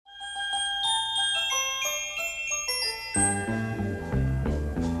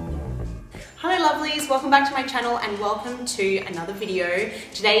lovelies, welcome back to my channel and welcome to another video.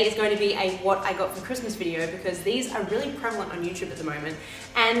 Today is going to be a what I got for Christmas video because these are really prevalent on YouTube at the moment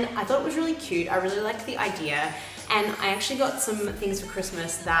and I thought it was really cute. I really liked the idea and I actually got some things for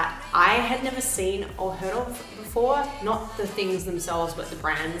Christmas that I had never seen or heard of before. Not the things themselves but the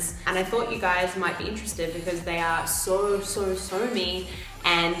brands, and I thought you guys might be interested because they are so me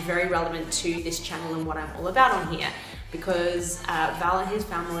and very relevant to this channel and what I'm all about on here, because Val and his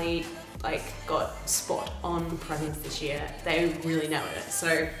family got spot on presents this year. They really nailed it.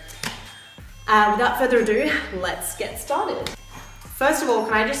 So without further ado, let's get started. First of all,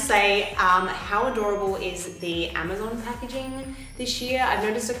 can I just say how adorable is the Amazon packaging this year? I've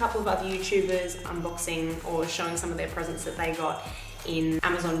noticed a couple of other YouTubers unboxing or showing some of their presents that they got in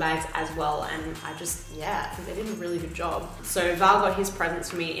Amazon bags as well, and I think they did a really good job. So Val got his presents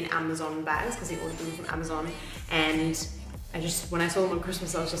for me in Amazon bags because he ordered them from Amazon, and when I saw them on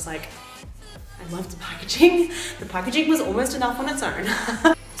Christmas, I was just like, I loved the packaging. The packaging was almost enough on its own.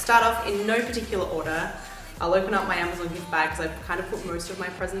 Start off in no particular order. I'll open up my Amazon gift bag because I've kind of put most of my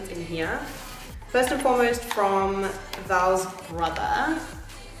presents in here. First and foremost, from Val's brother.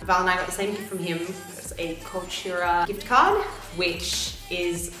 Val and I got the same gift from him. It's a Cultura gift card, which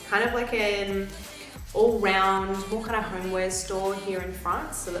is kind of like an all-round, more kind of homeware store here in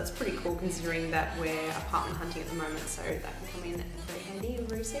France. So that's pretty cool considering that we're apartment hunting at the moment. So that can come in very handy and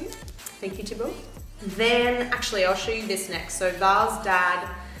very soon. Thank you, Thibault. Then, actually, I'll show you this next. So Val's dad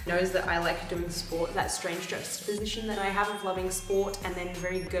knows that I like doing sport, that strange juxtaposition that I have of loving sport and then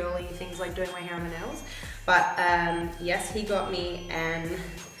very girly things like doing my hair and my nails. But yes, he got me an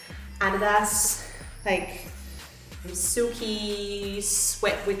Adidas, silky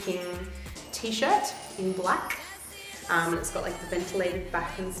sweat-wicking t-shirt in black. It's got the ventilated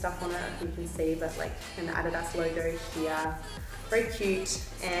back and stuff on it, if you can see, but an Adidas logo here. Very cute,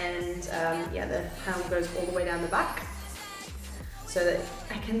 and yeah, the helm goes all the way down the back so that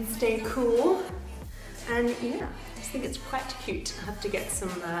I can stay cool. And yeah, I just think it's quite cute. I have to get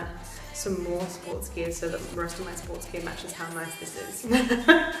some more sports gear so that the rest of my sports gear matches how nice this is.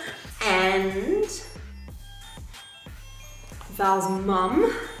 And Val's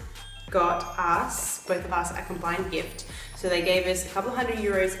mum got us, both of us, a combined gift. So they gave us a couple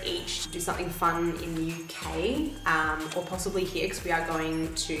 €100 each to do something fun in the UK, or possibly here, because we are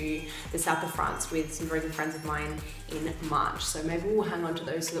going to the south of France with some very good friends of mine in March. So maybe we'll hang on to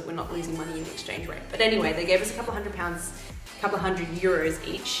those so that we're not losing money in the exchange rate. But anyway, they gave us a couple €100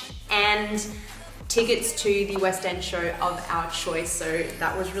 each, and tickets to the West End show of our choice. So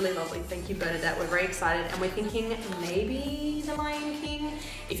that was really lovely. Thank you, Bernadette. We're very excited, and we're thinking maybe The Lion King.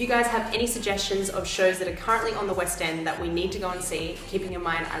 If you guys have any suggestions of shows that are currently on the West End that we need to go and see, keeping in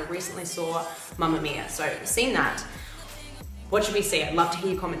mind I recently saw Mamma Mia, so seen that. What should we see? I'd love to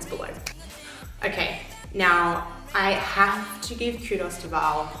hear your comments below. Okay, now I have to give kudos to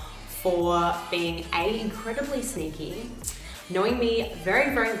Val for being incredibly sneaky, knowing me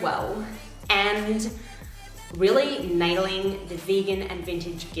very well, and really nailing the vegan and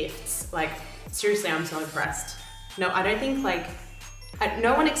vintage gifts. Seriously, I'm so impressed. No, I don't think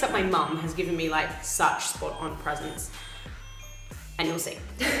no one except my mum has given me such spot on presents, and you'll see.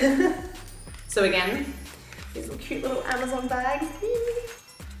 So again, these little cute little Amazon bags.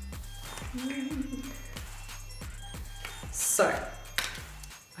 So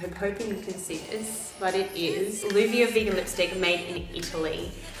I'm hoping you can see this, but it is Luvia vegan lipstick made in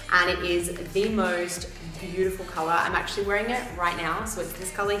Italy, and it is the most beautiful color. I'm actually wearing it right now, so it's this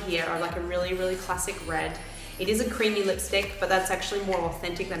color here, or a really classic red. It is a creamy lipstick, but that's actually more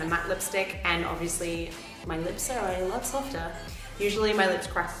authentic than a matte lipstick, and obviously my lips are a lot softer. Usually my lips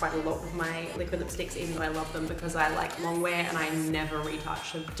crack quite a lot with my liquid lipsticks, even though I love them because I like long wear and I never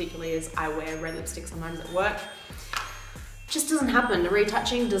retouch, and particularly as I wear red lipstick sometimes at work. Just doesn't happen. The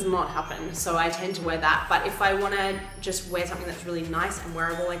retouching does not happen, so I tend to wear that. But if I want to just wear something that's really nice and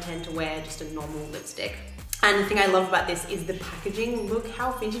wearable, I tend to wear just a normal lipstick. And the thing I love about this is the packaging. Look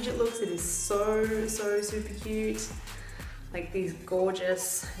how vintage it looks. It is so super cute. These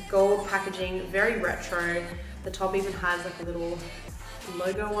gorgeous gold packaging, very retro. The top even has a little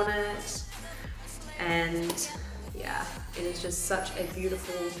logo on it. And yeah, it is just such a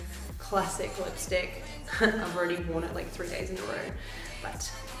beautiful classic lipstick. I've already worn it 3 days in a row,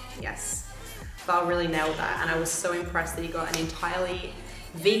 but yes, Val really nailed that, and I was so impressed that he got an entirely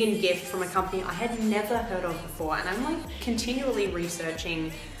vegan gift from a company I had never heard of before, and I'm continually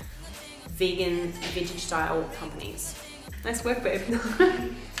researching vegan vintage style companies. Nice work, babe.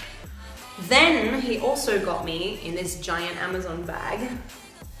 Then he also got me in this giant Amazon bag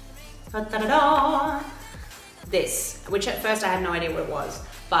this, which at first I had no idea what it was.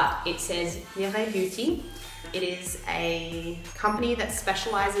 but it says Niré Beauty. It is a company that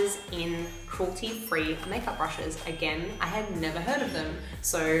specializes in cruelty-free makeup brushes. Again, I had never heard of them,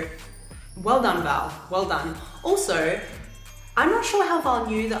 so well done, Val, well done. Also, I'm not sure how Val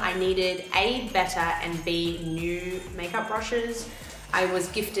knew that I needed A, better, and B, new makeup brushes. I was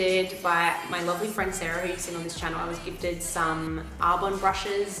gifted by my lovely friend Sarah, who you've seen on this channel. I was gifted some Arbonne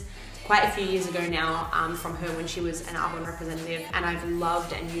brushes quite a few years ago now from her when she was an Arbonne representative, and I've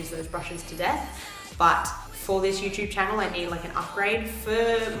loved and used those brushes to death. But for this YouTube channel, I need like an upgrade.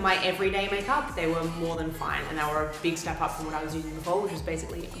 For my everyday makeup, they were more than fine, and they were a big step up from what I was using before, which was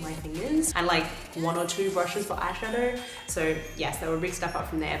basically my fingers and like 1 or 2 brushes for eyeshadow. So yes, they were a big step up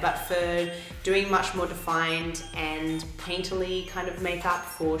from there. But for doing much more defined and painterly kind of makeup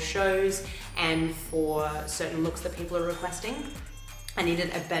for shows and for certain looks that people are requesting, I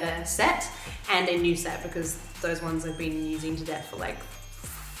needed a better set and a new set, because those ones I've been using to death for like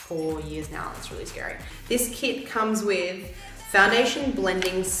 4 years now. It's really scary. This kit comes with foundation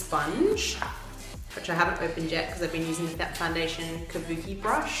blending sponge, which I haven't opened yet because I've been using that foundation kabuki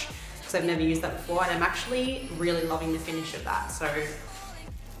brush because I've never used that before, and I'm actually really loving the finish of that. So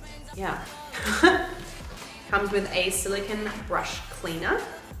yeah. Comes with a silicone brush cleaner,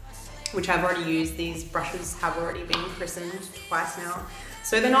 which I've already used. These brushes have already been christened twice now.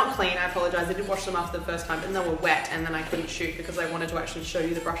 So they're not clean, I apologize. I did wash them after the first time, and they were wet, and then I couldn't shoot because I wanted to actually show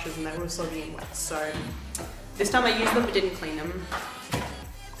you the brushes and they were soggy and wet. So this time I used them but didn't clean them.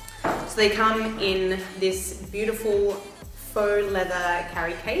 So they come in this beautiful faux leather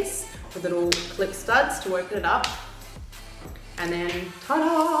carry case with little clip studs to open it up. And then,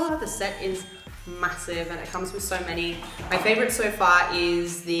 ta-da, the set is massive, and it comes with so many. My favorite so far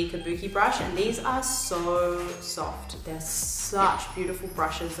is the kabuki brush, and these are so soft. They're such beautiful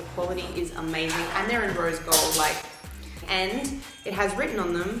brushes. The quality is amazing, and they're in rose gold, like, and it has written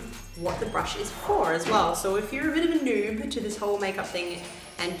on them what the brush is for as well. So if you're a bit of a noob to this whole makeup thing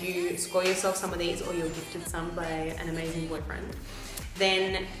and you score yourself some of these, or you're gifted some by an amazing boyfriend,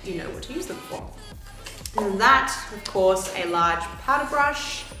 then you know what to use them for. And that, of course, a large powder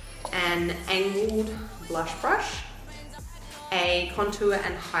brush, an angled blush brush, a contour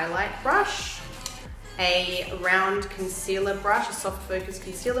and highlight brush, a round concealer brush, a soft focus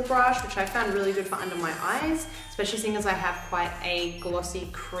concealer brush, which I found really good for under my eyes, especially seeing as I have quite a glossy,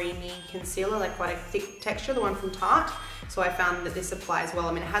 creamy concealer, like quite a thick texture, the one from Tarte. So I found that this applies well.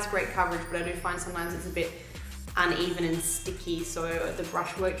 I mean, it has great coverage, but I do find sometimes it's a bit uneven and sticky, so the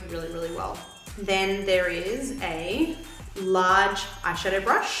brush worked really, really well. Then there is a large eyeshadow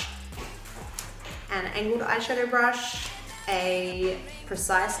brush, an angled eyeshadow brush, a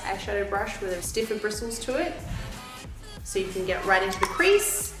precise eyeshadow brush with stiffer bristles to it, so you can get right into the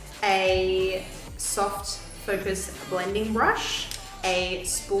crease, a soft focus blending brush, a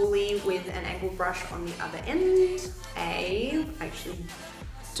spoolie with an angled brush on the other end, I actually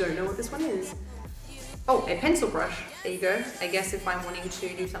don't know what this one is. Oh, a pencil brush, there you go. I guess if I'm wanting to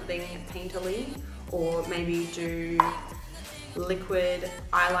do something painterly, or maybe do liquid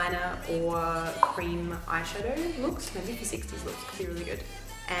eyeliner or cream eyeshadow looks, maybe for 60s looks, could be really good.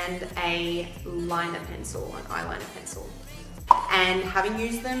 And a liner pencil, an eyeliner pencil. And having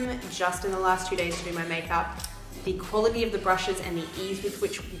used them just in the last 2 days to do my makeup, the quality of the brushes and the ease with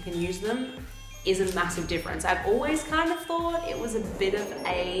which you can use them is a massive difference. I've always kind of thought it was a bit of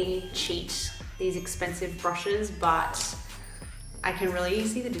a cheat, these expensive brushes, but I can really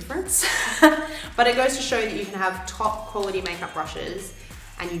see the difference. But it goes to show that you can have top quality makeup brushes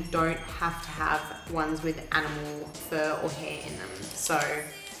and you don't have to have ones with animal fur or hair in them. So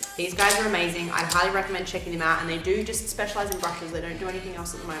these guys are amazing. I highly recommend checking them out, and they do just specialize in brushes. They don't do anything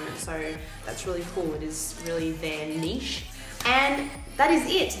else at the moment, so that's really cool. It is really their niche. And that is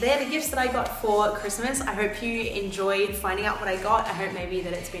it. They're the gifts that I got for Christmas. I hope you enjoyed finding out what I got. I hope maybe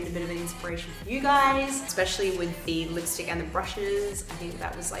that it's been a bit of an inspiration for you guys, especially with the lipstick and the brushes. I think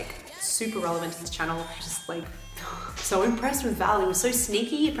that was like super relevant to this channel. Just like so impressed with Val. He was so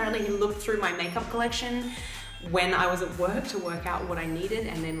sneaky. Apparently he looked through my makeup collection when I was at work to work out what I needed,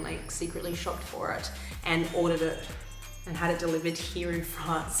 and then like secretly shopped for it and ordered it and had it delivered here in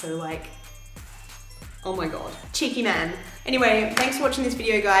France. So like, oh my god, cheeky man. Anyway, thanks for watching this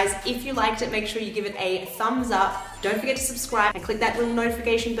video, guys. If you liked it, make sure you give it a thumbs up. Don't forget to subscribe and click that little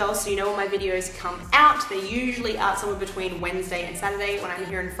notification bell so you know when my videos come out. They usually are somewhere between Wednesday and Saturday. When I'm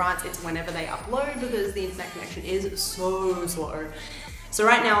here in France, it's whenever they upload because the internet connection is so slow. So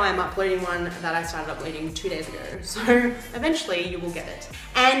right now I'm uploading one that I started uploading 2 days ago. So eventually you will get it.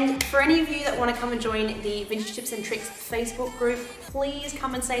 And for any of you that want to come and join the Vintage Tips and Tricks Facebook group, please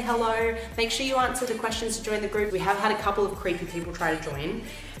come and say hello. Make sure you answer the questions to join the group. We have had a couple of creepy people try to join,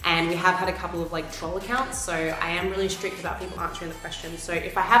 and we have had a couple of like troll accounts, so I am really strict about people answering the questions. So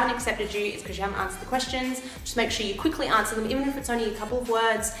if I haven't accepted you, it's because you haven't answered the questions. Just make sure you quickly answer them, even if it's only a couple of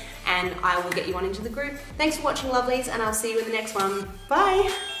words, and I will get you on into the group. Thanks for watching, lovelies, and I'll see you in the next one. Bye!